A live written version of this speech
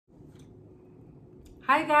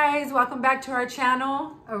Hi guys, welcome back to our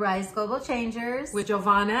channel, Arise Global Changers with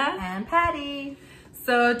Giovanna and Patty.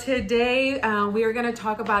 So today we are going to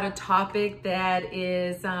talk about a topic that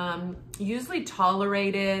is usually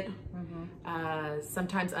tolerated,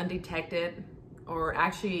 sometimes undetected, or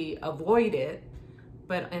actually avoided,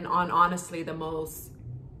 but honestly the most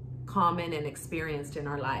common and experienced in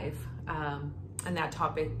our life. And that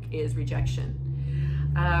topic is rejection.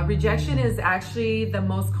 Rejection is actually the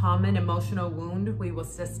most common emotional wound we will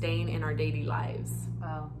sustain in our daily lives.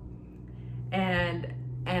 Wow. And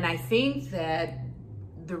I think that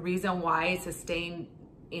the reason why it's sustained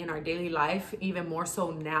in our daily life, even more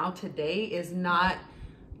so now today, is not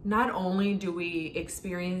only do we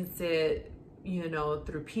experience it, you know,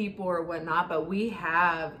 through people or whatnot, but we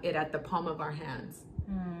have it at the palm of our hands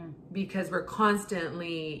because we're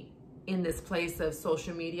constantly in this place of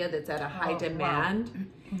social media that's at a high demand.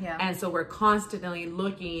 Wow. Yeah. And so we're constantly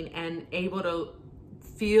looking and able to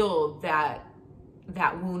feel that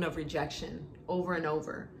wound of rejection over and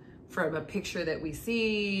over from a picture that we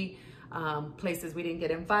see, places we didn't get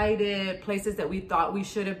invited, places that we thought we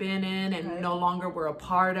should have been in and no longer were a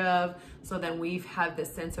part of. So then we've had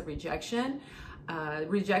this sense of rejection.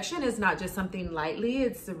 Rejection is not just something lightly.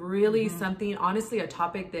 It's really something, honestly, a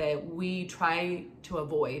topic that we try to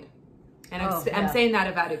avoid. And I'm saying that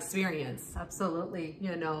about experience. Absolutely.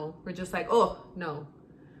 You know, we're just like, oh, no.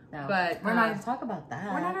 But we're not going to talk about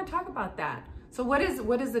that. We're not going to talk about that. So what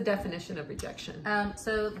is the definition of rejection?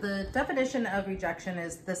 So the definition of rejection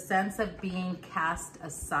is the sense of being cast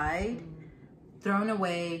aside, thrown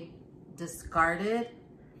away, discarded,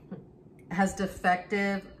 as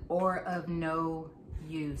defective, or of no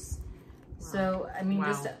use. Wow. So, I mean,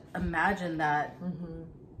 just imagine that.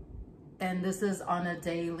 And this is on a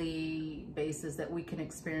daily basis that we can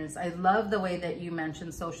experience. I love the way that you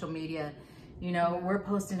mentioned social media. You know, we're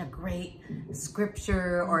posting a great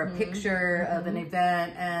scripture or a picture of an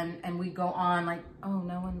event and we go on like, oh,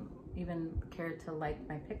 no one even cared to like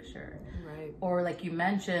my picture. Right. Or like you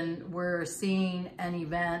mentioned, we're seeing an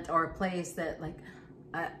event or a place that like,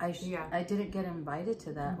 I didn't get invited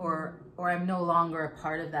to that or I'm no longer a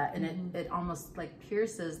part of that. And it almost like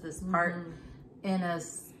pierces this part in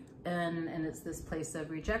us. And it's this place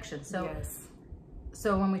of rejection. So,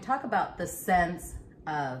 so when we talk about the sense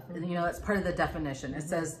of, you know, that's part of the definition. It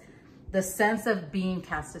says the sense of being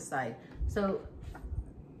cast aside. So,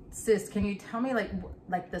 sis, can you tell me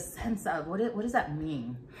like the sense of what does that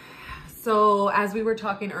mean? So as we were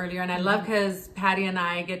talking earlier, and I love because Patty and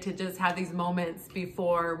I get to just have these moments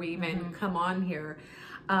before we even come on here,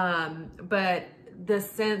 but the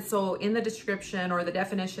sense, so in the description or the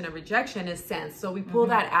definition of rejection is sense. So we pull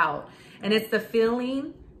that out and it's the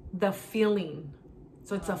feeling.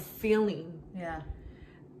 So it's a feeling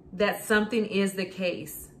that something is the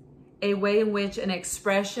case, a way in which an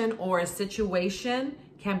expression or a situation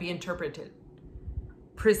can be interpreted,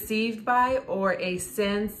 perceived by, or a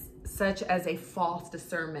sense such as a false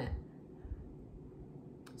discernment.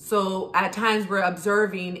 So at times we're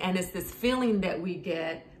observing and it's this feeling that we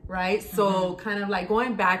get, right? So kind of like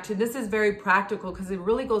going back to, this is very practical because it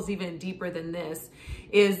really goes even deeper than this,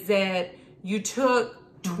 is that you took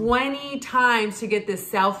 20 times to get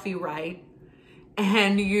this selfie right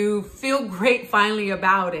and you feel great finally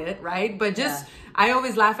about it, right? But just, I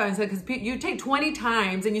always laugh at it and say, because you take 20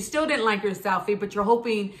 times and you still didn't like your selfie, but you're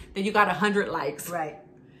hoping that you got 100 likes. Right.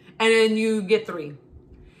 And then you get 3.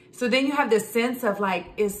 So then you have this sense of like,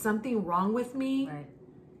 is something wrong with me? Right.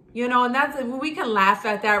 You know, and that's, we can laugh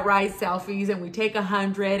at that, right? Selfies, and we take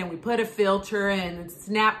 100 and we put a filter, and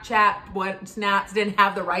Snapchat, Snaps didn't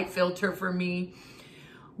have the right filter for me.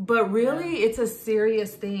 But really it's a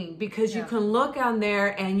serious thing because you can look on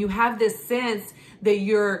there and you have this sense that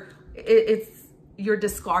you're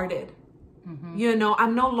discarded. You know,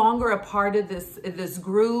 I'm no longer a part of this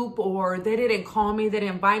group, or they didn't call me, they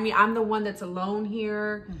didn't invite me. I'm the one that's alone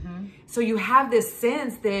here. So you have this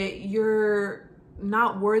sense that you're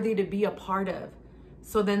not worthy to be a part of.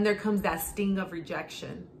 So then there comes that sting of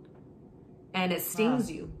rejection and it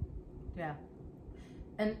stings you. Yeah.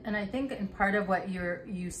 And I think in part of what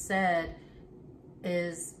you said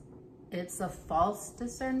is it's a false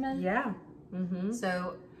discernment. Yeah.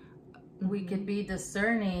 So we could be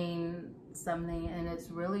discerning something and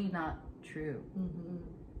it's really not true.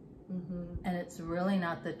 And it's really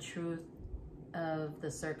not the truth of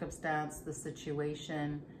the circumstance, the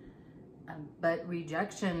situation. But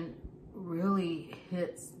rejection really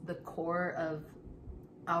hits the core of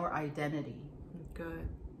our identity. Good.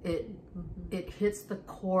 It hits the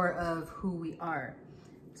core of who we are.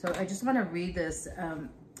 So I just want to read this.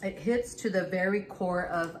 It hits to the very core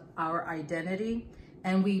of our identity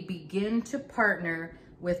and we begin to partner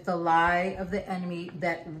with the lie of the enemy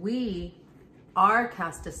that we are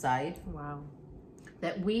cast aside, Wow.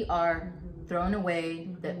 that we are thrown away,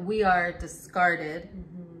 that we are discarded.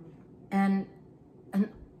 And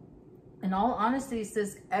in all honesty,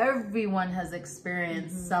 sis, everyone has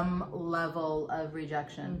experienced some level of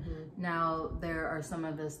rejection. Now, there are some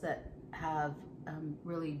of us that have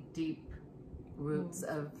really deep roots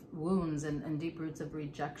of wounds and deep roots of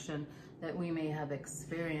rejection that we may have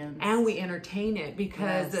experienced. And we entertain it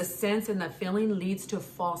because the sense and the feeling leads to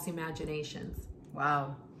false imaginations.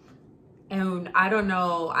 Wow. And I don't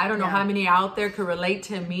know how many out there could relate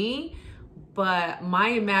to me, but my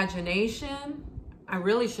imagination, I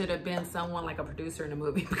really should have been someone like a producer in a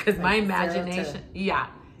movie, because my imagination,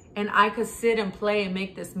 and I could sit and play and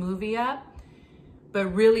make this movie up, but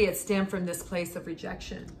really it stemmed from this place of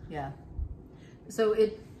rejection. Yeah. So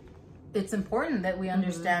it's important that we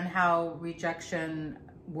understand how rejection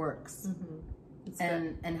works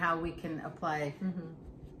and how we can apply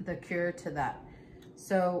the cure to that.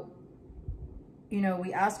 So, you know,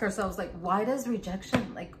 we ask ourselves, like, why does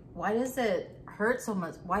rejection, like, why does it hurt so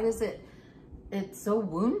much? Why does it's so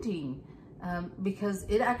wounding? Because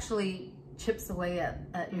it actually chips away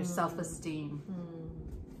at your self-esteem.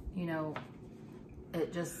 You know,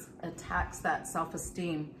 it just attacks that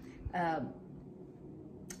self-esteem.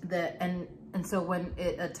 And so when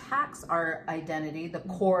it attacks our identity, the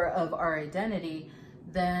core of our identity,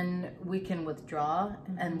 then we can withdraw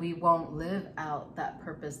and we won't live out that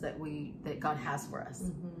purpose that God has for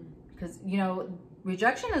us. Because, you know,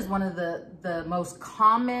 rejection is one of the most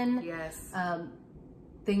common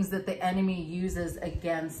things that the enemy uses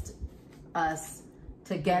against us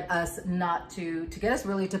to get us to get us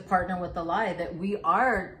really to partner with the lie that we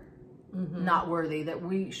are not worthy, that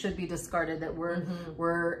we should be discarded, that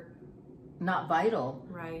we're not vital.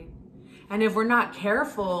 Right. And if we're not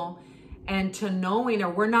careful and to knowing, or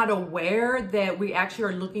we're not aware that we actually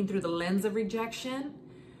are looking through the lens of rejection,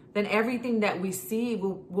 then everything that we see,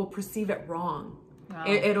 we'll perceive it wrong. Wow.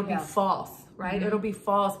 It'll be false, right? It'll be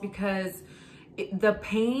false because the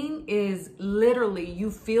pain is literally,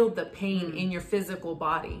 you feel the pain in your physical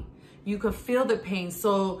body. You can feel the pain.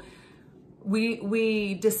 So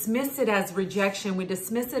we dismiss it as rejection. We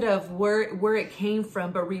dismiss it of where it came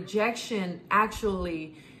from, but rejection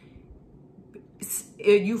actually,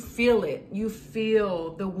 you feel it. You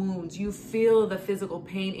feel the wounds. You feel the physical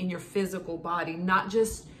pain in your physical body, not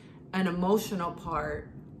just an emotional part,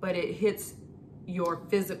 but it hits your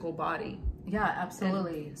physical body. Yeah,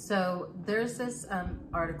 absolutely. So there's this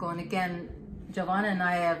article, and again, Giovanna and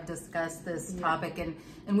I have discussed this topic, and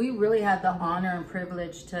we really had the honor and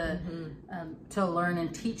privilege to learn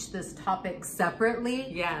and teach this topic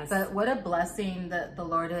separately. Yes. But what a blessing that the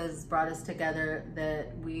Lord has brought us together,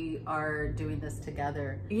 that we are doing this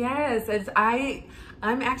together. Yes,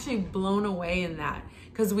 I'm actually blown away in that,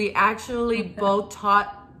 because we actually both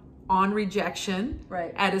taught on rejection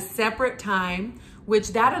at a separate time, which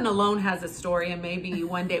that and alone has a story, and maybe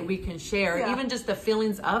one day we can share even just the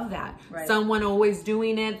feelings of that. Someone always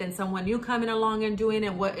doing it, then someone new coming along and doing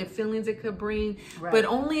it, what feelings it could bring. But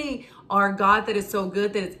only our God that is so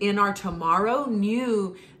good, that is in our tomorrow,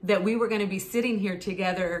 knew that we were going to be sitting here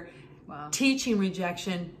together teaching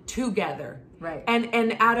rejection together.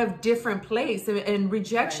 And out of different place. And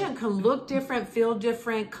rejection can look different, feel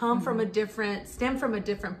different, come from stem from a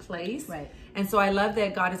different place. And so I love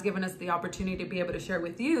that God has given us the opportunity to be able to share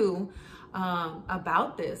with you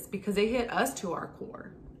about this, because it hit us to our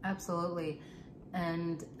core. Absolutely.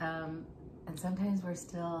 And sometimes we're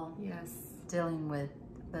still dealing with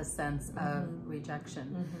the sense of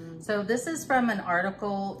rejection. So this is from an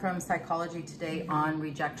article from Psychology Today on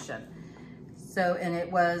rejection. So, and it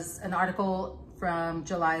was an article from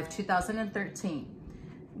July of 2013.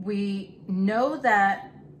 We know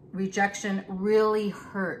that rejection really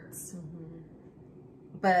hurts,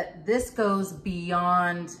 but this goes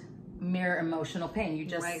beyond mere emotional pain. You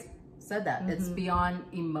just said that. It's beyond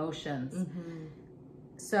emotions.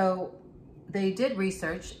 So they did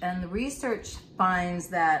research, and the research finds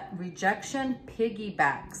that rejection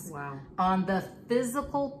piggybacks on the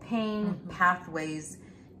physical pain pathways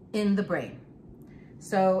in the brain.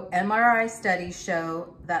 So MRI studies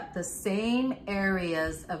show that the same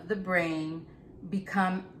areas of the brain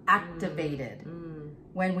become activated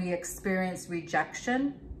when we experience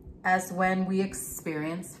rejection as when we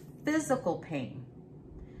experience physical pain.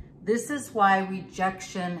 This is why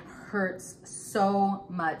rejection hurts so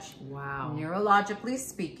much. Neurologically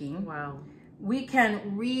speaking, we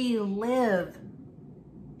can relive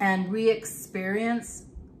and re-experience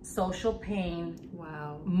social pain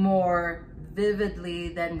more vividly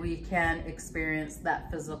than we can experience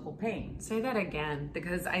that physical pain. Say that again,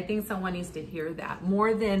 because I think someone needs to hear that.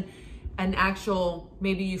 More than an actual,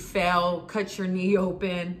 maybe you fell, cut your knee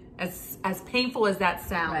open, as painful as that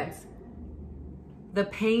sounds. Right. The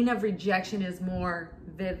pain of rejection is more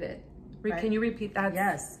vivid. Right. Can you repeat that?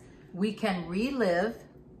 Yes. We can relive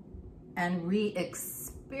and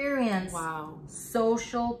re-experience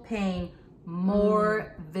social pain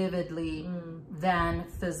more vividly than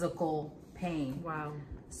physical pain. Wow.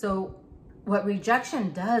 So what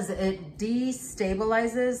rejection does, it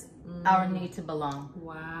destabilizes our need to belong.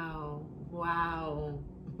 Wow. Wow.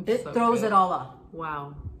 It throws it all off.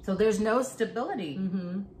 Wow. So there's no stability.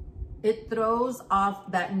 It throws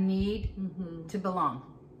off that need to belong.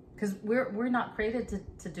 Because we're not created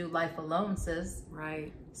to do life alone, sis.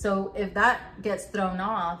 Right. So if that gets thrown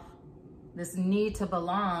off, this need to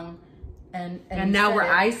belong, and now we're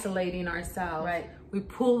isolating ourselves. Right. We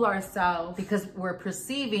pull ourselves because we're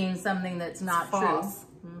perceiving something that's not false.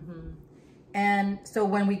 True. And so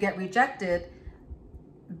when we get rejected,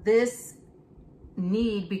 this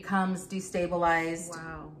need becomes destabilized.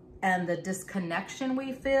 Wow. And the disconnection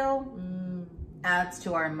we feel adds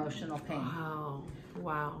to our emotional pain. Wow.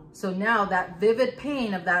 Wow. So now that vivid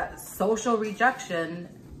pain of that social rejection,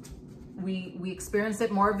 we experience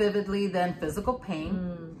it more vividly than physical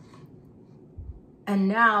pain. And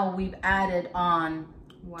now we've added on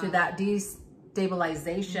to that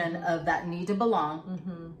destabilization of that need to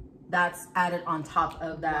belong. That's added on top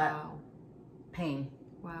of that pain.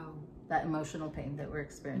 Wow. That emotional pain that we're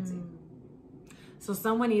experiencing. So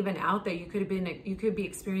someone even out there, you could be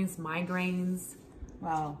experiencing migraines.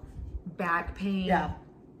 Wow. Back pain. Yeah.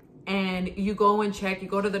 And you go and check, you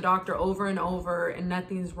go to the doctor over and over and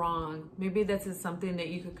nothing's wrong. Maybe this is something that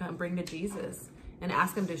you could come bring to Jesus and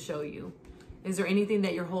ask him to show you. Is there anything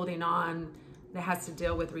that you're holding on that has to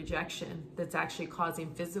deal with rejection that's actually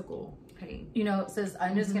causing physical pain? You know, it says,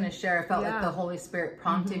 I'm just going to share, I felt like the Holy Spirit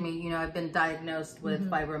prompted me. You know, I've been diagnosed with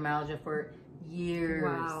fibromyalgia for years.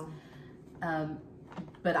 Wow.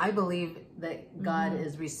 But I believe that God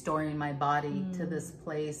is restoring my body to this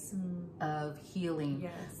place of healing.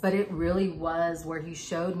 Yes. But it really was where he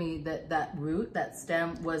showed me that root, that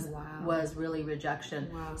stem was really rejection.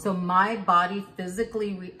 Wow. So my body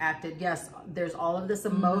physically reacted. Yes, there's all of this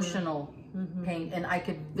emotional pain, and I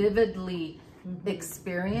could vividly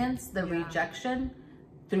experience the rejection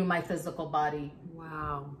through my physical body.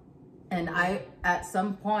 Wow. And I, at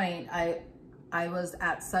some point, I was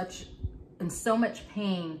in so much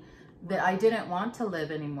pain that I didn't want to live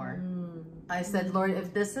anymore. I said, Lord,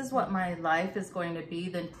 if this is what my life is going to be,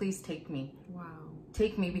 then please take me. Wow.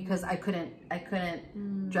 Take me, because I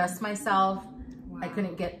couldn't dress myself. I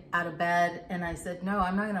couldn't get out of bed. And I said, no,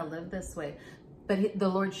 I'm not going to live this way. But the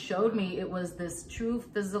Lord showed me it was this true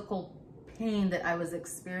physical pain that I was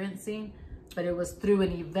experiencing, but it was through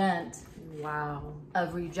an event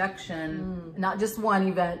of rejection, not just one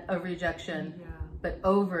event of rejection, but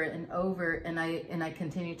over and over, and I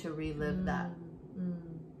continue to relive that.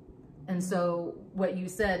 And so what you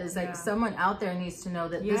said is like someone out there needs to know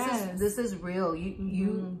that this is real.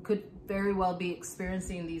 You could very well be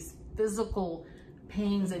experiencing these physical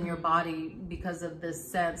pains in your body because of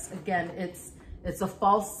this sense. Again, it's a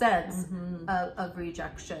false sense of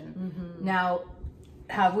rejection. Now,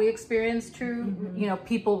 have we experienced true, you know,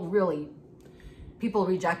 people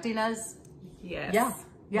rejecting us? Yes.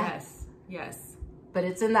 Yeah. Yes. But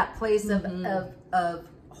it's in that place of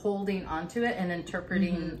holding onto it and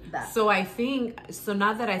interpreting that. So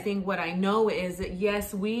now that I think what I know is that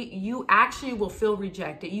yes, you actually will feel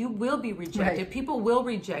rejected. You will be rejected. Right. People will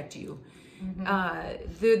reject you.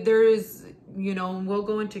 There's, you know, we'll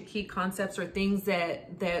go into key concepts or things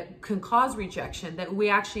that can cause rejection that we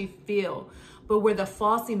actually feel. But where the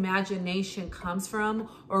false imagination comes from,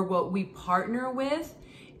 or what we partner with,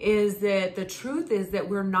 is that the truth is that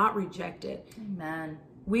we're not rejected. Amen.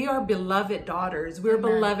 We are beloved daughters. We're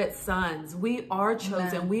beloved sons. We are chosen.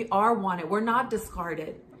 Amen. We are wanted. We're not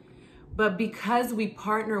discarded. But because we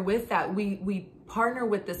partner with that, we partner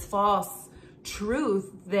with this false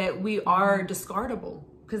truth that we are discardable.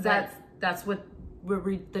 Because that's what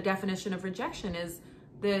the definition of rejection is.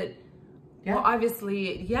 That, well,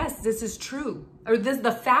 obviously, yes, this is true. Or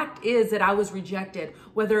the fact is that I was rejected,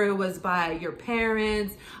 whether it was by your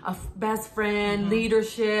parents, a best friend,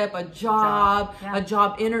 leadership, a job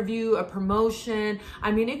interview, a promotion.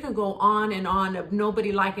 I mean, it could go on and on of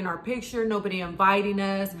nobody liking our picture, nobody inviting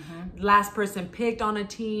us, last person picked on a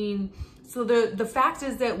team. So the fact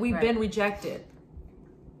is that we've been rejected.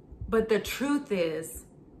 But the truth is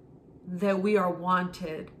that we are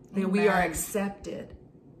wanted, that we are accepted.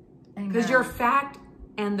 Because your fact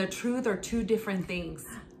and the truth are two different things.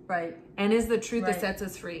 Right. And it's the truth that sets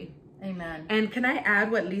us free. Amen. And can I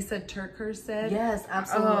add what Lisa TerKeurst said? Yes,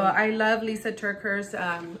 absolutely. Oh, I love Lisa TerKeurst.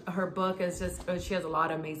 Her book is just, she has a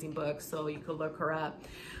lot of amazing books, so you could look her up.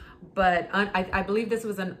 But I believe this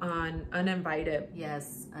was on Uninvited.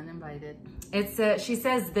 Yes, Uninvited. She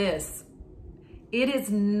says this: it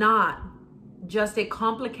is not just a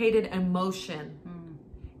complicated emotion.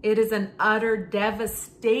 It is an utter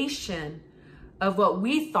devastation of what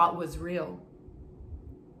we thought was real.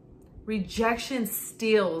 Rejection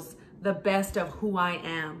steals the best of who I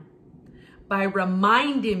am by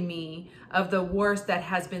reminding me of the worst that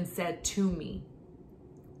has been said to me.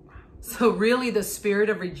 So really the spirit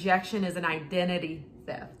of rejection is an identity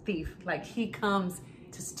thief. Like he comes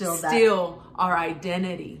to steal our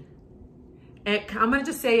identity. And I'm going to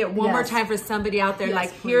just say it one more time for somebody out there,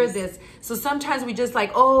 like, hear this. So sometimes we just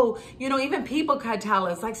like, oh, you know, even people could tell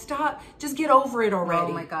us, like, stop, just get over it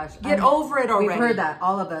already. Oh my gosh. Get over it already. We've heard that,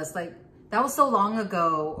 all of us. Like, that was so long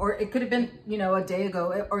ago, or it could have been, you know, a day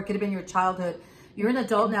ago, or it could have been your childhood. You're an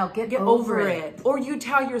adult now, get over it. Or you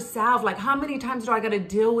tell yourself, like, how many times do I got to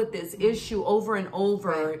deal with this issue over and over?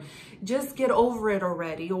 Right. Just get over it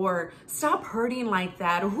already. Or stop hurting like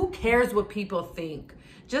that. Or who cares what people think?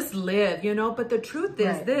 Just live, you know. But the truth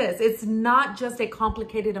is this: it's not just a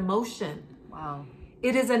complicated emotion. Wow.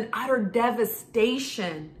 It is an utter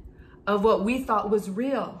devastation of what we thought was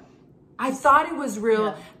real. I thought it was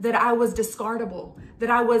real that I was discardable, that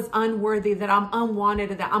I was unworthy, that I'm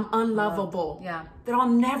unwanted, that I'm unlovable, that I'll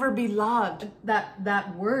never be loved.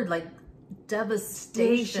 That word, like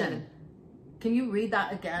devastation. Can you read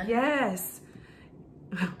that again? Yes.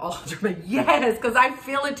 Yes, because I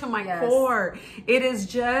feel it to my core. It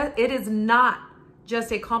is not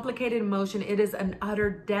just a complicated emotion. It is an utter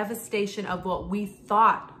devastation of what we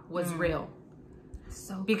thought was real.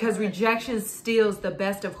 So because rejection steals the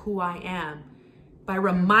best of who I am by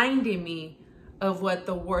reminding me of what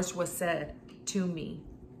the worst was said to me.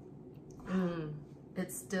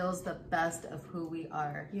 It steals the best of who we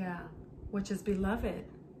are. Yeah, which is beloved.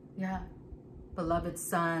 Yeah, beloved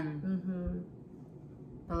son.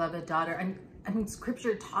 Beloved daughter. And I mean,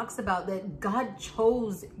 scripture talks about that God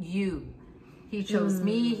chose you. He chose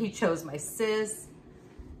me. He chose my sis.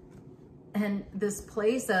 And this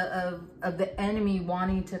place of the enemy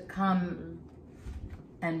wanting to come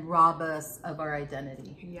and rob us of our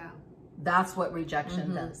identity. Yeah. That's what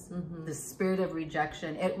rejection does. The spirit of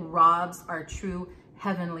rejection, it robs our true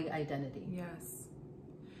heavenly identity. Yes.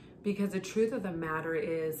 Because the truth of the matter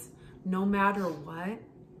is, no matter what,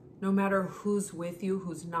 no matter who's with you,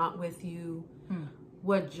 who's not with you,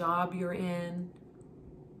 what job you're in,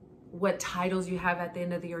 what titles you have at the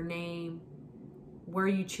end of your name, where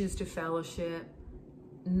you choose to fellowship,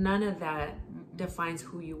 none of that defines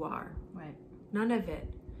who you are. Right. None of it.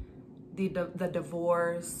 The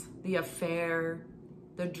divorce, the affair,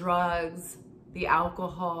 the drugs, the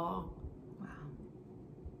alcohol,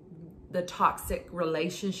 the toxic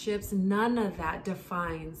relationships, none of that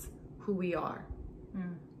defines who we are.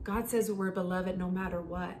 God says we're beloved no matter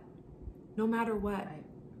what. No matter what. Right.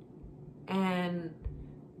 And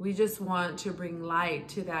we just want to bring light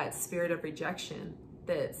to that spirit of rejection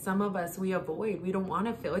that some of us, we avoid. We don't want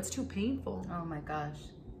to feel. It's too painful. Oh my gosh.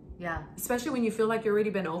 Yeah. Especially when you feel like you've already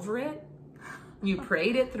been over it. You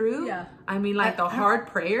prayed it through. Yeah. I mean, like the hard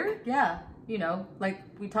prayer. Yeah. You know, like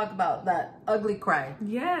we talk about that ugly cry.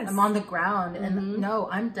 Yes. I'm on the ground and no,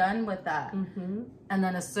 I'm done with that. And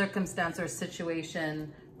then a circumstance or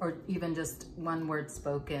situation, or even just one word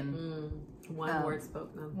spoken. One word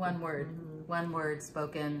spoken. One word. One word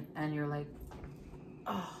spoken. And you're like,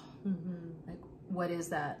 oh, like, what is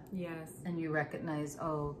that? Yes. And you recognize,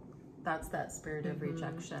 oh, that's that spirit of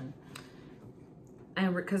rejection.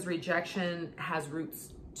 And because rejection has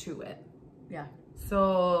roots to it. Yeah.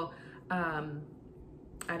 So, I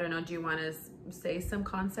don't know, do you want to say some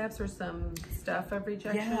concepts or some stuff of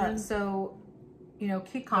rejection? Yeah. So, you know,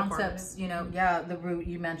 key concepts, you know, the root,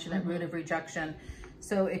 you mentioned it, root of rejection.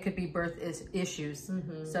 So it could be birth issues.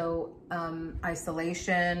 So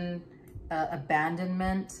isolation,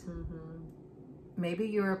 abandonment. Maybe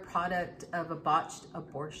you're a product of a botched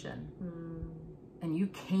abortion. And you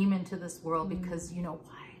came into this world because, you know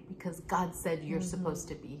why? Because God said you're supposed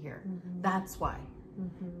to be here. That's why.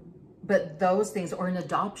 But those things, or an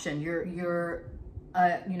adoption, you're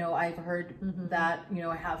you know, I've heard that, you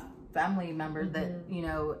know, I have family member that, you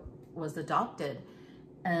know, was adopted,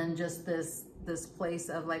 and just this place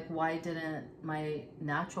of like, why didn't my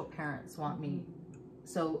natural parents want me?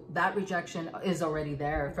 So that rejection is already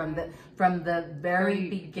there from the very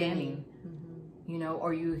beginning. You know,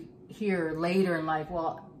 or you hear later in life,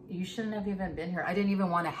 well, you shouldn't have even been here. I didn't even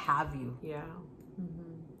want to have you. Yeah.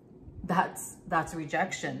 That's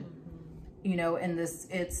rejection. You know, and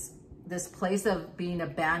it's this place of being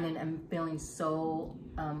abandoned and feeling so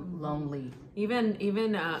lonely. Even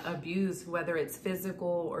abuse, whether it's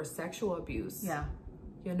physical or sexual abuse. Yeah.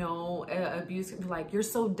 You know, abuse, like, you're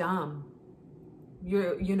so dumb.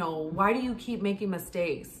 You know, why do you keep making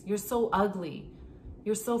mistakes? You're so ugly.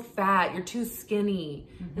 You're so fat. You're too skinny.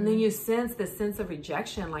 And then you sense this sense of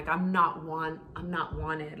rejection. Like, I'm not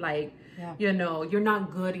wanted. Like, you know, you're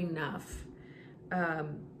not good enough.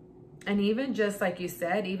 And even just like you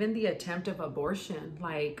said, even the attempt of abortion,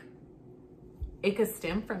 like, it could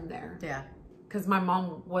stem from there. Yeah. Because my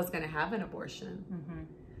mom was going to have an abortion.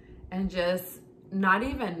 And just not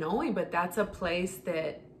even knowing, but that's a place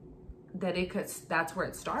that that's where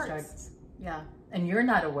it starts. Yeah. And you're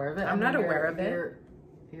not aware of it. I'm not aware of it.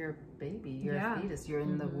 You're a baby, you're a fetus, you're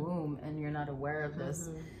in the womb, and you're not aware of this.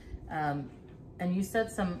 And you said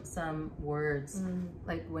some words,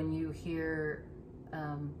 like when you hear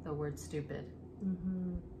the word stupid,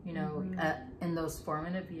 you know, in those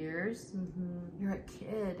formative years, you're a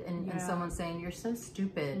kid, and someone's saying, you're so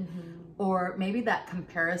stupid. Or maybe that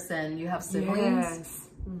comparison, you have siblings,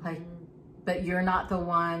 like, but you're not the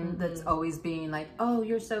one that's always being like, oh,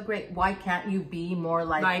 you're so great. Why can't you be more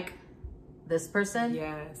like this person?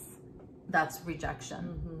 Yes. That's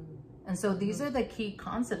rejection. And so these are the key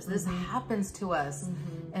concepts. This happens to us.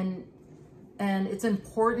 And it's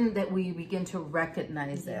important that we begin to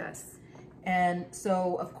recognize it. And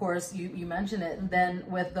so, of course, you mentioned it. Then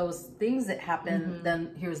with those things that happen,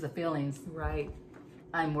 then here's the feelings. Right.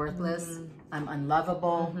 I'm worthless. I'm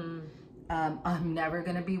unlovable. I'm never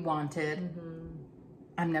going to be wanted.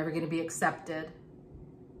 I'm never going to be accepted.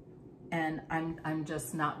 And I'm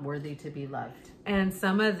just not worthy to be loved. And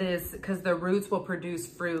some of this, because the roots will produce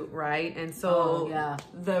fruit, right? And so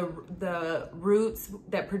the roots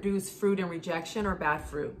that produce fruit and rejection are bad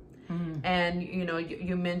fruit. And, you know,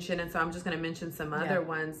 you mentioned, and so I'm just going to mention some other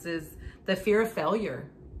ones, is the fear of failure.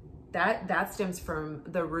 That stems from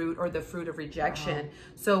the root or the fruit of rejection.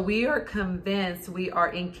 So we are convinced we are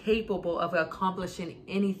incapable of accomplishing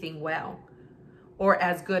anything well or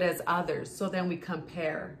as good as others. So then we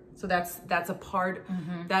compare. So that's a part,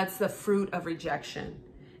 that's the fruit of rejection.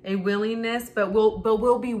 A willingness, but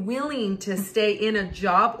we'll be willing to stay in a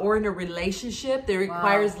job or in a relationship that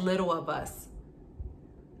requires little of us.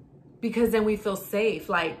 Because then we feel safe.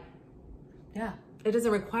 Like, it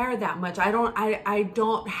doesn't require that much. I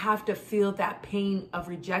don't have to feel that pain of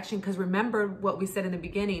rejection. Because remember what we said in the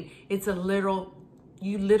beginning,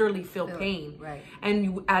 you literally feel pain. Right.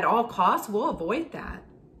 And at all costs, we'll avoid that.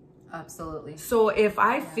 Absolutely. So if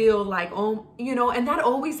I feel like, oh, you know, and that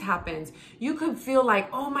always happens. You could feel like,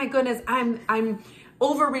 oh my goodness, I'm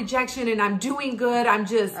over rejection and I'm doing good. I'm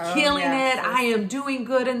just killing it. I am doing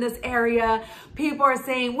good in this area. People are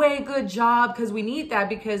saying, way, good job. Because we need that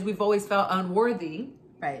because we've always felt unworthy.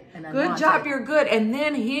 Right. And good job, you're good. And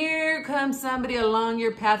then here comes somebody along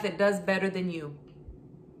your path that does better than you.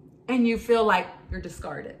 And you feel like you're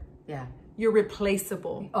discarded. Yeah. You're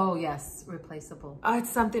replaceable. Oh, yes. Replaceable. It's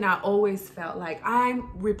something I always felt like.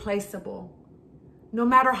 I'm replaceable. No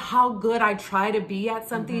matter how good I try to be at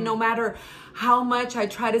something, no matter how much I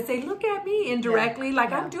try to say, look at me indirectly,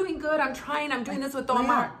 like I'm doing good, I'm trying, I'm doing this with all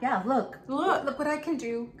my... Yeah, look what I can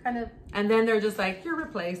do, kind of. And then they're just like, you're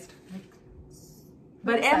replaced.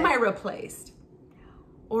 But am I replaced?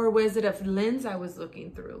 Or was it a lens I was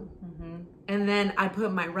looking through? And then I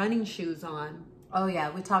put my running shoes on. Oh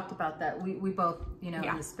yeah, we talked about that. We both, you know,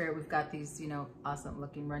 in the spirit, we've got these, you know, awesome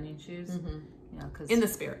looking running shoes. You know, because in the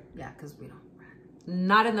spirit. Yeah, because we don't.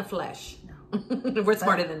 Not in the flesh. No. We're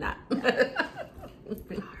smarter than that. No.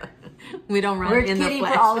 We don't run We're in the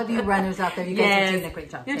flesh. for all of you runners out there. You guys are doing a great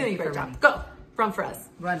job. You're doing a great job. Go. Run for us.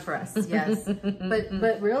 Run for us. Yes.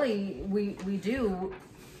 but really, we do.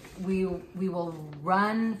 We will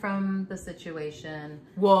run from the situation.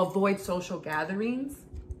 We'll avoid social gatherings.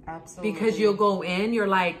 Absolutely. Because you'll go in, you're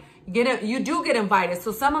like, you do get invited.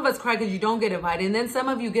 So some of us cry because you don't get invited. And then some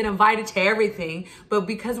of you get invited to everything. But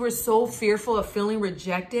because we're so fearful of feeling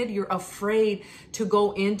rejected, you're afraid to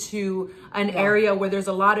go into an area where there's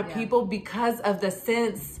a lot of people because of the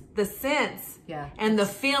sense and the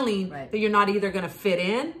feeling that you're not either going to fit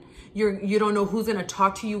in. You don't know who's going to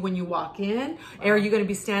talk to you when you walk in. Or you're going to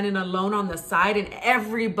be standing alone on the side and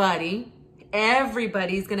everybody's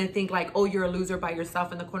going to think like, oh, you're a loser by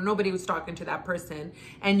yourself in the corner. Nobody was talking to that person.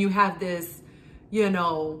 And you have this, you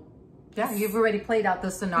know. Yeah, you've already played out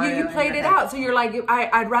the scenario. You played it out. So you're like,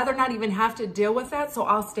 I'd rather not even have to deal with that. So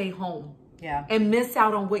I'll stay home. Yeah. And miss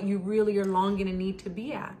out on what you really are longing and need to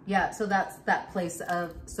be at. Yeah. So that's that place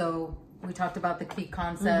of, so we talked about the key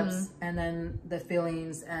concepts and then the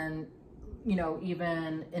feelings and, you know,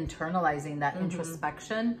 even internalizing that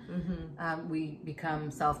introspection. We become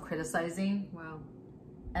self-criticizing. Wow.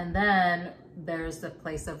 And then there's the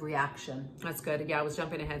place of reaction. That's good. Yeah, I was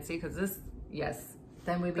jumping ahead. See, because this, yes.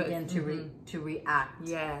 Then we begin to react.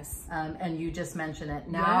 Yes. And you just mentioned it.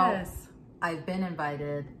 Now Yes. I've been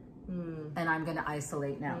invited and I'm going to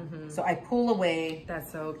isolate now. So I pull away. That's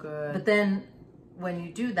so good. But then when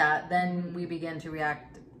you do that, then we begin to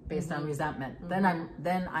react based on resentment. Then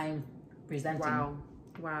I'm resenting. Wow.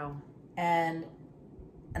 Wow. And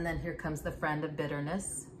then here comes the friend of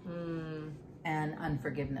bitterness and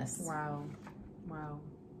unforgiveness. Wow. Wow.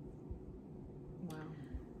 Wow.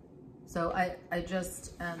 So I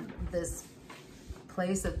just, this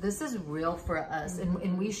place of, this is real for us.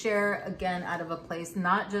 And we share, again, out of a place,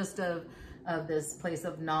 not just of this place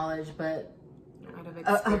of knowledge, but out of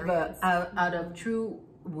experience. out of true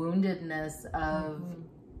woundedness of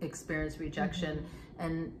experience rejection.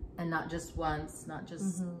 And not just once, not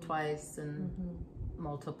just twice and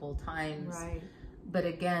multiple times. Right. But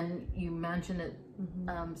again, you mentioned it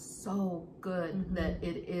so good that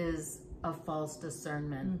it is a false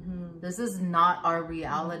discernment. This is not our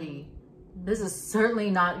reality. This is certainly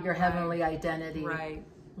not your heavenly identity. Right.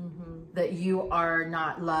 That you are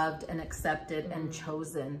not loved and accepted and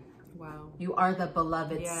chosen. Wow. You are the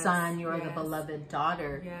beloved son. You are the beloved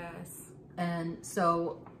daughter. Yes. And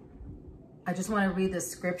so I just want to read the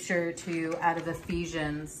scripture to you out of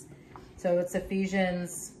Ephesians. So it's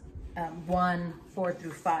Ephesians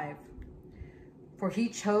 1:4-5. For he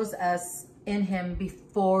chose us in him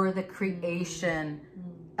before the creation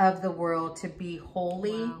of the world to be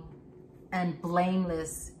holy and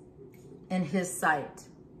blameless in his sight.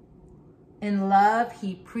 In love,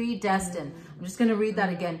 he predestined. I'm just going to read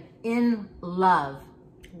that again. In love.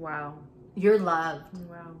 Wow. You're loved.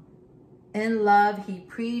 Wow. In love, he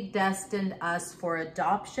predestined us for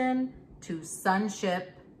adoption to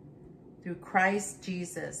sonship through Christ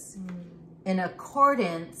Jesus, in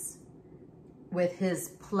accordance with his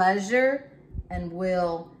pleasure and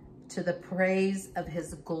will, to the praise of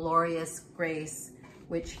his glorious grace,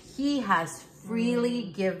 which he has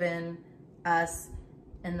freely given us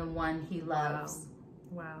in the one he loves.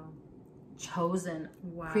 Wow. Chosen,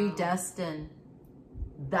 Wow. predestined.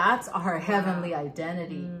 That's our heavenly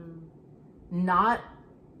identity. Not,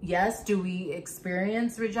 yes, do we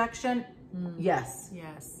experience rejection? Yes.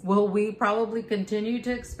 Yes. Will we probably continue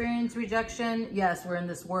to experience rejection? Yes, we're in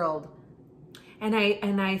this world. And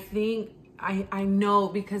I think, I know,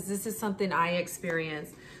 because this is something I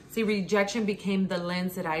experienced. See, rejection became the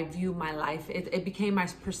lens that I view my life. It became my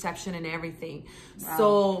perception and everything. Wow.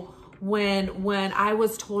 So when I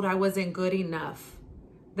was told I wasn't good enough,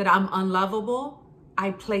 that I'm unlovable,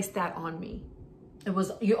 I placed that on me. It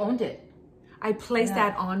was, you owned it. I placed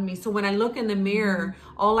that on me. So when I look in the mirror,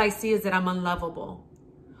 all I see is that I'm unlovable.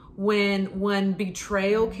 When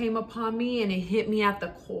betrayal came upon me and it hit me at the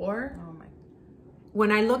core,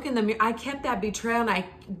 when I look in the mirror, I kept that betrayal and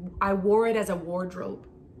I wore it as a wardrobe.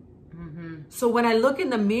 So when I look in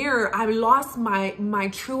the mirror, I lost my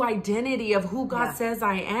true identity of who God says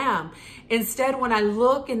I am. Instead, when I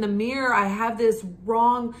look in the mirror, I have this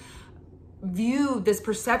wrong view, this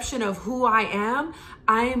perception of who I am.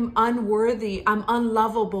 I'm unworthy. I'm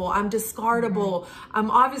unlovable. I'm discardable.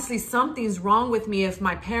 Obviously something's wrong with me if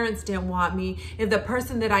my parents didn't want me. If the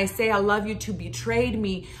person that I say I love you to betrayed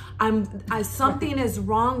me, something is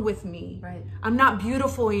wrong with me. Right. I'm not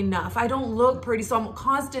beautiful enough. I don't look pretty. So I'm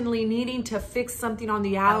constantly needing to fix something on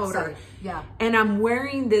the outer. Yeah. And I'm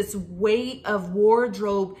wearing this weight of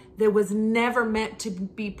wardrobe that was never meant to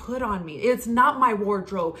be put on me. It's not my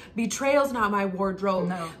wardrobe. Betrayal's not my wardrobe.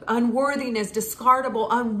 No. Unworthiness, discardable,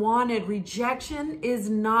 unwanted, rejection is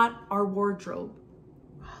not our wardrobe.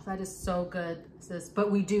 Oh, that is so good, sis.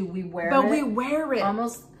 But we wear it. But we wear it.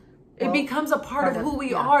 Almost. It becomes a part of who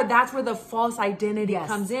we are. That's where the false identity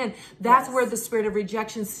comes in. That's where the spirit of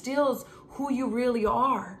rejection steals who you really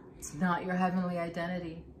are. It's not your heavenly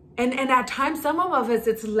identity. And at times, some of us,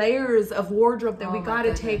 it's layers of wardrobe that we got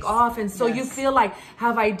to take off. And so you feel like,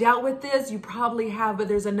 have I dealt with this? You probably have, but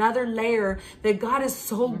there's another layer that God is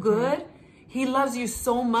so good. He loves you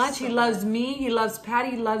so much. He loves me. He loves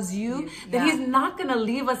Patty. He loves you. That he's not going to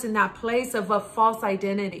leave us in that place of a false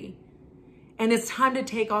identity. And it's time to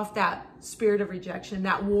take off that spirit of rejection,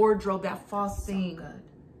 that wardrobe, that false thing. So good.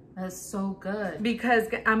 That's so good. Because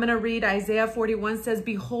I'm going to read Isaiah 41 says,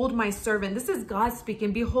 behold my servant. This is God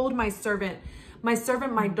speaking. Behold my servant,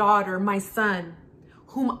 my daughter, my son,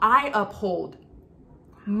 whom I uphold.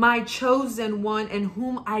 My chosen one in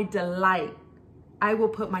whom I delight. I will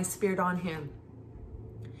put my spirit on him.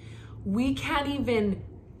 We can't even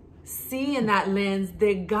see in that lens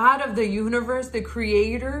that God of the universe, the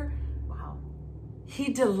creator, Wow.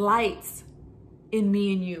 he delights in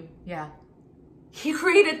me and you. Yeah. He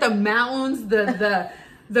created the mountains,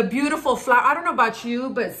 the beautiful flower. I don't know about you,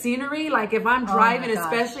 but scenery, like if I'm driving,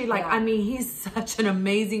 especially, like, I mean, he's such an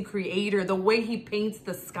amazing creator. The way he paints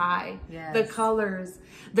the sky, the colors,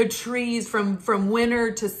 the trees from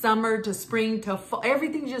winter to summer to spring to fall,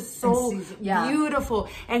 everything's just so beautiful.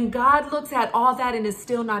 And God looks at all that and is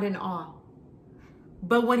still not in awe.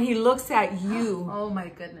 But when he looks at you, oh my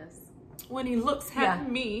goodness, when he looks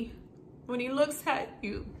at me, when he looks at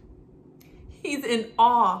you, he's in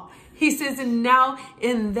awe. He says, and now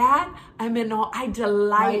in that, I'm in awe. I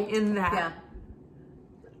delight in that. Yeah.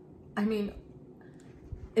 I mean,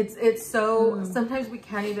 it's so, sometimes we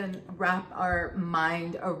can't even wrap our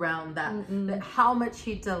mind around that, that how much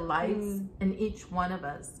he delights in each one of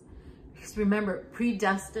us. Because remember,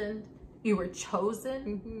 predestined, you were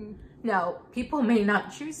chosen. Now, people may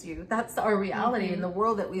not choose you. That's our reality in the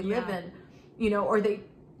world that we live in, you know, or they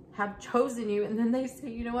have chosen you and then they say,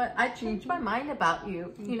 you know what, I changed my mind about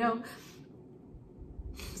you. You know,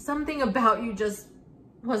 something about you just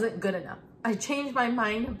wasn't good enough. I changed my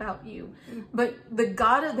mind about you. But the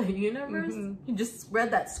God of the universe, you just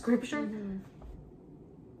read that scripture,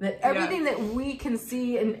 that everything that we can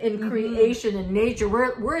see in creation and nature,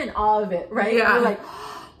 we're in awe of it, right? We're like,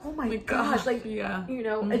 oh my gosh, like, you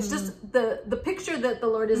know, it's just the picture that the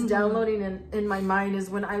Lord is downloading in my mind is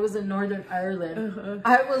when I was in Northern Ireland.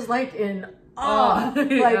 I was like in awe.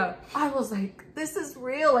 Like, I was like, this is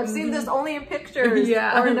real. I've seen this only in pictures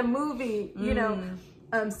or in a movie, you know.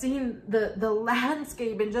 Seeing the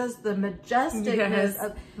landscape and just the majesticness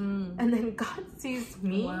of, and then God sees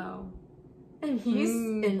me, and he's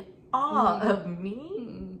in awe of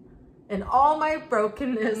me and all my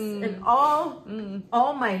brokenness and all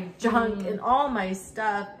my junk and all my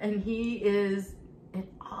stuff, and he is in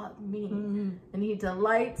awe of me, and he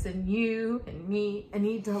delights in you and me, and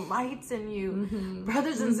he delights in you.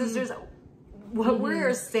 Brothers and sisters, what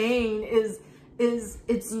we're saying is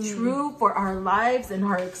it's true for our lives and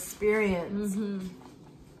our experience.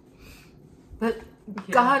 But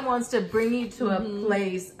God wants to bring you to a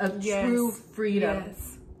place of true freedom.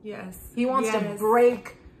 He wants to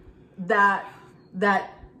break that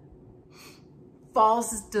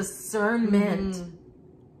false discernment,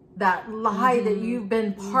 that lie that you've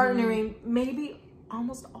been partnering maybe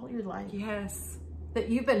almost all your life. That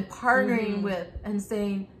you've been partnering with and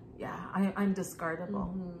saying, yeah, I'm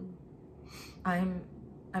discardable.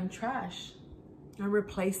 I'm trash. I'm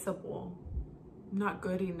replaceable. I'm not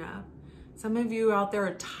good enough. Some of you out there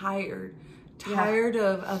are tired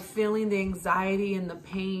of feeling the anxiety and the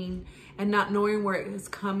pain and not knowing where it is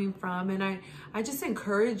coming from. And I just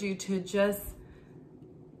encourage you to just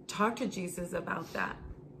talk to Jesus about that.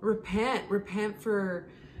 Repent for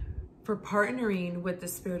partnering with the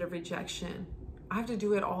spirit of rejection. I have to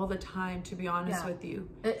do it all the time, to be honest with you.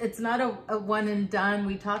 It's not a one and done.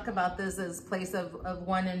 We talk about this as place of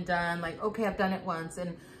one and done. Like, okay, I've done it once.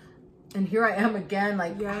 And here I am again,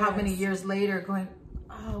 like how many years later going,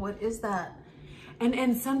 oh, what is that?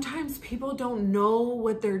 And sometimes people don't know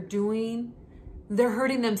what they're doing. They're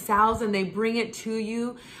hurting themselves and they bring it to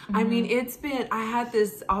you. I mean, I had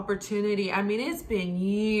this opportunity. I mean, it's been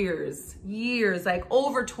years, like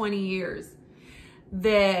over 20 years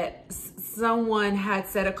that someone had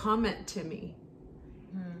said a comment to me.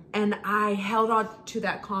 And I held on to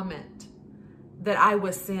that comment that I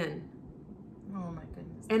was sin. Oh my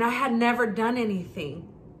goodness. And I had never done anything.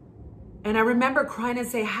 And I remember crying and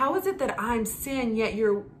saying, how is it that I'm sin, yet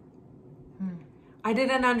you're... I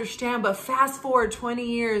didn't understand, but fast forward 20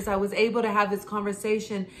 years, I was able to have this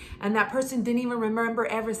conversation, and that person didn't even remember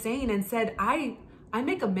ever saying, and said, I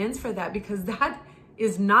make amends for that, because that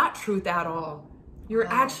is not truth at all. You're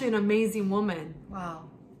actually an amazing woman. Wow.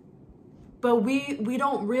 But we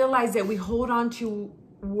don't realize that we hold on to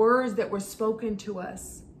words that were spoken to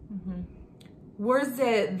us. Words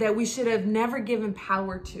that we should have never given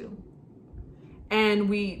power to. And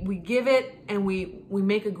we give it and we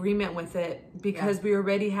make agreement with it because we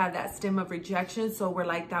already have that stem of rejection. So we're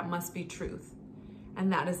like, that must be truth.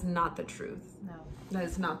 And that is not the truth. No. That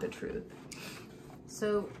is not the truth.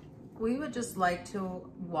 So we would just like to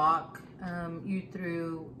walk you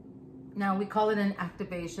through, now we call it an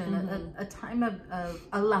activation, a time of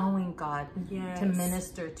allowing God to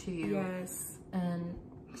minister to you. And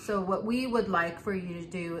so what we would like for you to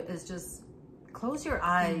do is just close your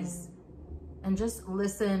eyes and just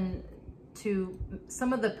listen to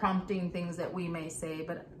some of the prompting things that we may say,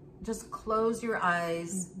 but just close your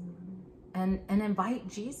eyes and invite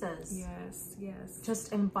Jesus. Yes, yes.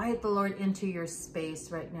 Just invite the Lord into your space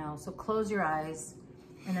right now. So close your eyes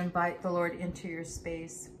and invite the Lord into your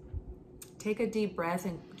space. Take a deep breath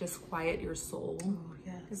and just quiet your soul. Oh,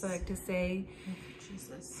 yes. As I like to say, Thank you,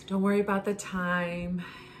 Jesus. Don't worry about the time.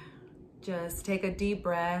 Just take a deep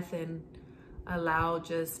breath and allow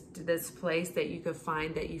just this place that you could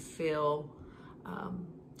find that you feel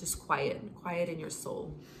just quiet in your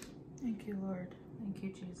soul. Thank you, Lord. Thank you,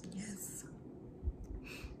 Jesus. Yes.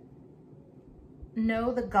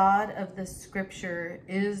 Know the God of the scripture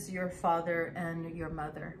is your father and your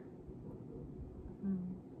mother.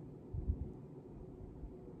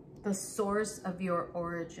 The source of your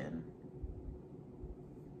origin.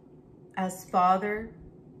 As Father,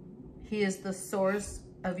 He is the source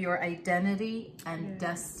of your identity and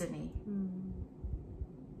destiny.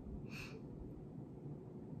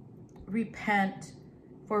 Repent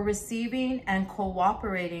for receiving and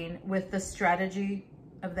cooperating with the strategy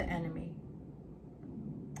of the enemy.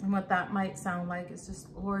 And what that might sound like is just,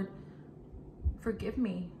 Lord, forgive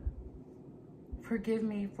me. Forgive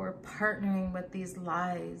me for partnering with these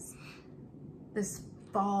lies, this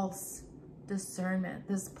false discernment,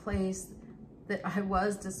 this place that I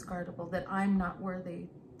was discardable, that I'm not worthy,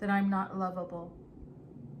 that I'm not lovable.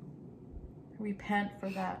 Repent for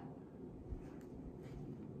that.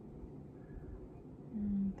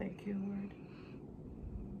 Thank you, Lord.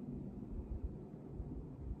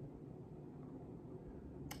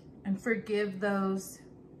 And forgive those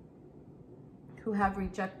who have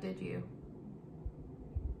rejected you.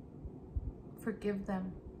 Forgive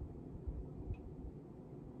them.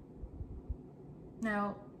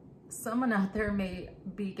 Now, someone out there may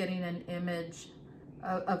be getting an image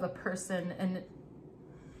of a person, and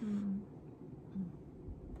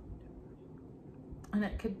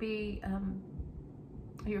it could be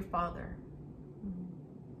your father.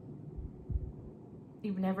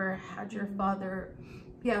 You've never had your father,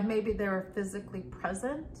 maybe they were physically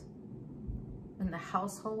present in the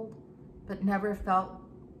household, but never felt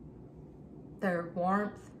their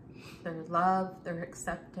warmth, their love, their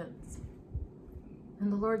acceptance.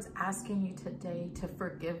 And the Lord's asking you today to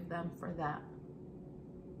forgive them for that.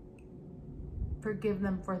 Forgive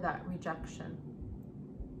them for that rejection.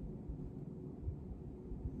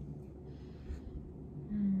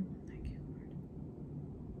 Thank you,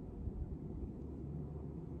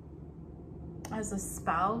 Lord. As a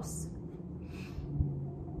spouse,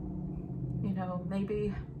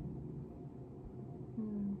 maybe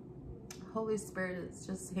Holy Spirit is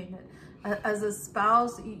just saying it. As a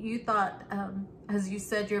spouse, you thought, as you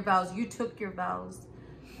said your vows, you took your vows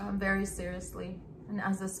very seriously. And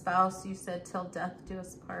as a spouse, you said, till death do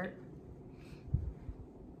us part.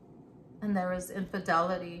 And there was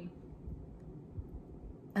infidelity.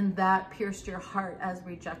 And that pierced your heart as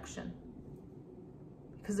rejection.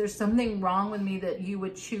 Because there's something wrong with me that you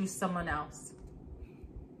would choose someone else.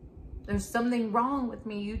 There's something wrong with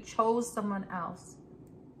me. You chose someone else.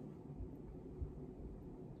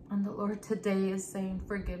 And the Lord today is saying,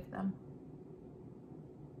 forgive them.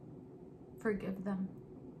 Forgive them.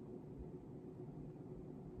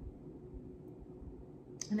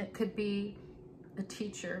 And it could be a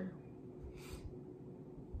teacher.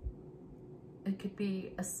 It could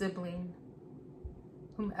be a sibling.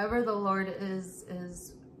 Whomever the Lord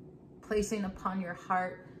is placing upon your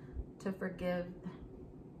heart to forgive,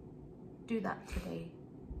 do that today.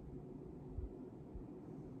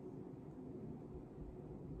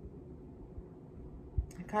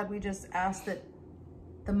 God, we just ask that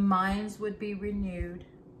the minds would be renewed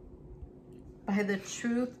by the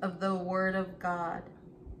truth of the Word of God.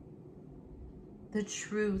 The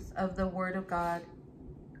truth of the Word of God.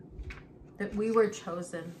 That we were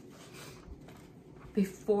chosen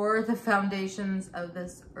before the foundations of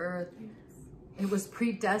this earth. It was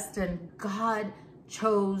predestined. God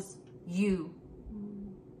chose you.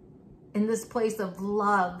 In this place of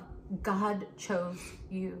love, God chose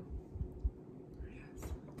you.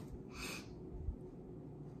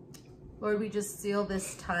 Lord, we just seal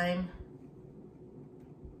this time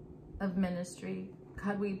of ministry.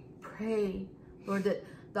 God, we pray, Lord, that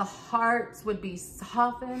the hearts would be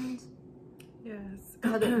softened. Yes.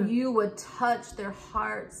 God, that you would touch their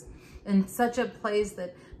hearts in such a place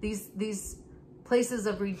that these places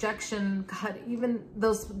of rejection, God, even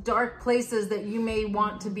those dark places that you may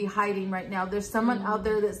want to be hiding right now. There's someone out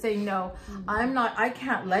there that's saying, no, I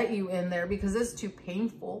can't let you in there because it's too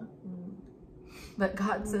painful. But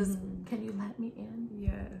God says, can you let me in?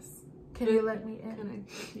 Yes. Can you let me in?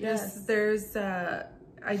 Yes. There's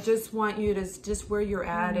I just want you to, just where you're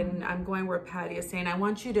at, and I'm going where Patty is saying, I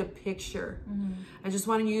want you to picture, I just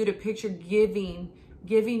want you to picture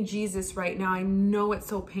giving Jesus right now. I know it's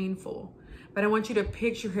so painful, but I want you to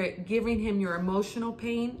picture it, giving him your emotional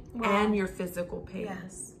pain and your physical pain.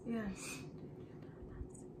 Yes, yes.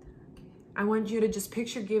 I want you to just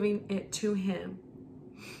picture giving it to him.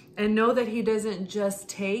 And know that he doesn't just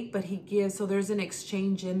take, but he gives. So there's an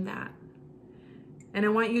exchange in that. And I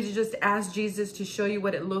want you to just ask Jesus to show you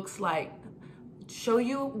what it looks like. Show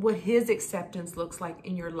you what his acceptance looks like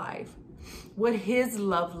in your life. What his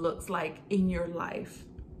love looks like in your life.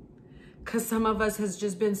 Because some of us has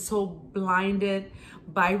just been so blinded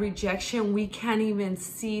by rejection, we can't even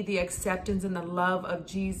see the acceptance and the love of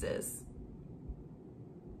Jesus.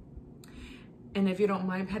 And if you don't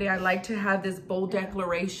mind, Patty, I like to have this bold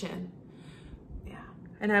declaration. Yeah.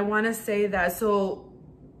 And I want to say that. So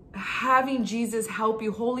having Jesus help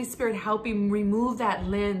you, Holy Spirit help you remove that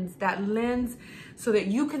lens so that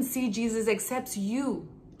you can see Jesus accepts you.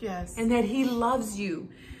 Yes. And that he loves you.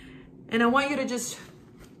 And I want you to just,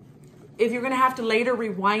 if you're going to have to later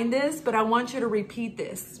rewind this, but I want you to repeat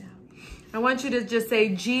this. Yeah. I want you to just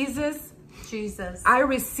say, Jesus, I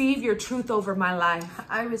receive your truth over my life.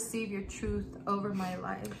 I receive your truth over my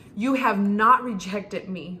life. You have not rejected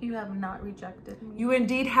me. You have not rejected me. You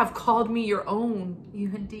indeed have called me your own.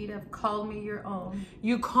 You indeed have called me your own.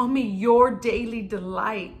 You call me your daily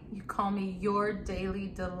delight. You call me your daily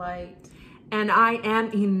delight. And I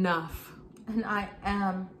am enough. And I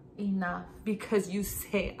am enough. Because you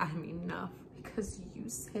say I'm enough. Because you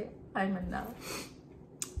say I'm enough.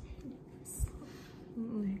 Thank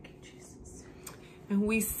you, Jesus. And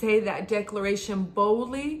we say that declaration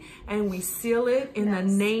boldly, and we seal it in the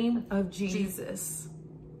name of Jesus.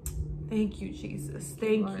 Thank you, Jesus.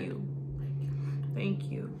 Thank you. Thank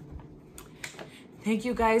you. Thank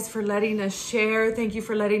you guys for letting us share. Thank you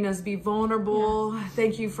for letting us be vulnerable.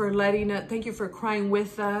 Thank you for thank you for crying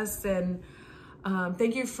with us. And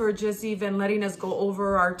thank you for just even letting us go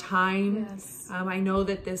over our time. Yes. I know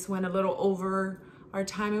that this went a little over our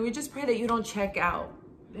time, and we just pray that you don't check out.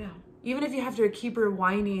 Yeah. Even if you have to keep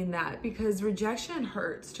rewinding that, because rejection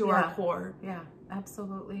hurts to our core. Yeah,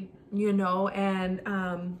 absolutely. You know, and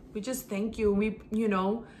we just thank you. We, you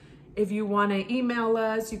know, if you want to email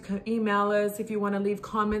us, you can email us. If you want to leave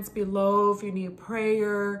comments below, if you need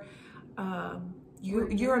prayer,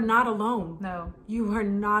 you're not alone. No. You are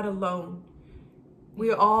not alone.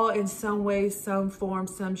 We all, in some way, some form,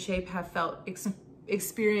 some shape, have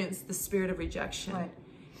experienced the spirit of rejection. Right.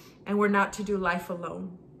 And we're not to do life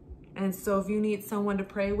alone. And so if you need someone to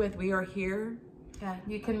pray with, we are here. Yeah,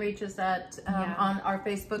 you can reach us at on our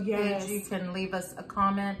Facebook page. You can leave us a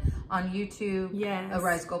comment on YouTube. Yes.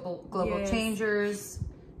 Arise Global Changers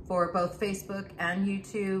for both Facebook and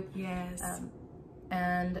YouTube. Yes.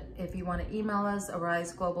 And if you want to email us,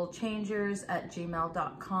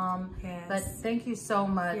 ariseglobalchangers@gmail.com. Yes. But thank you so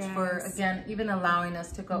much for, again, even allowing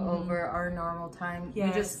us to go over our normal time. We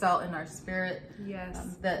just felt in our spirit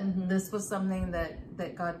that this was something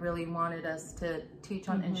that God really wanted us to teach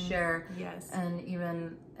on and share. Yes. And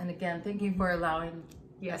again, thank you for allowing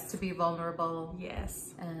us to be vulnerable.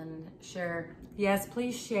 Yes. And share. Yes,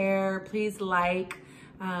 please share. Please like.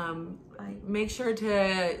 Make sure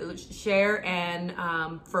to share and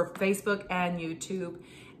for Facebook and YouTube,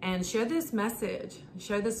 and share this message.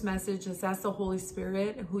 Share this message. Just ask the Holy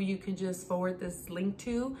Spirit who you can just forward this link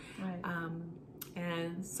to. Right.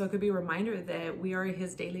 And so it could be a reminder that we are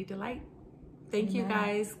his daily delight. Thank you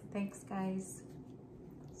guys. Thanks guys.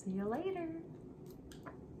 See you later.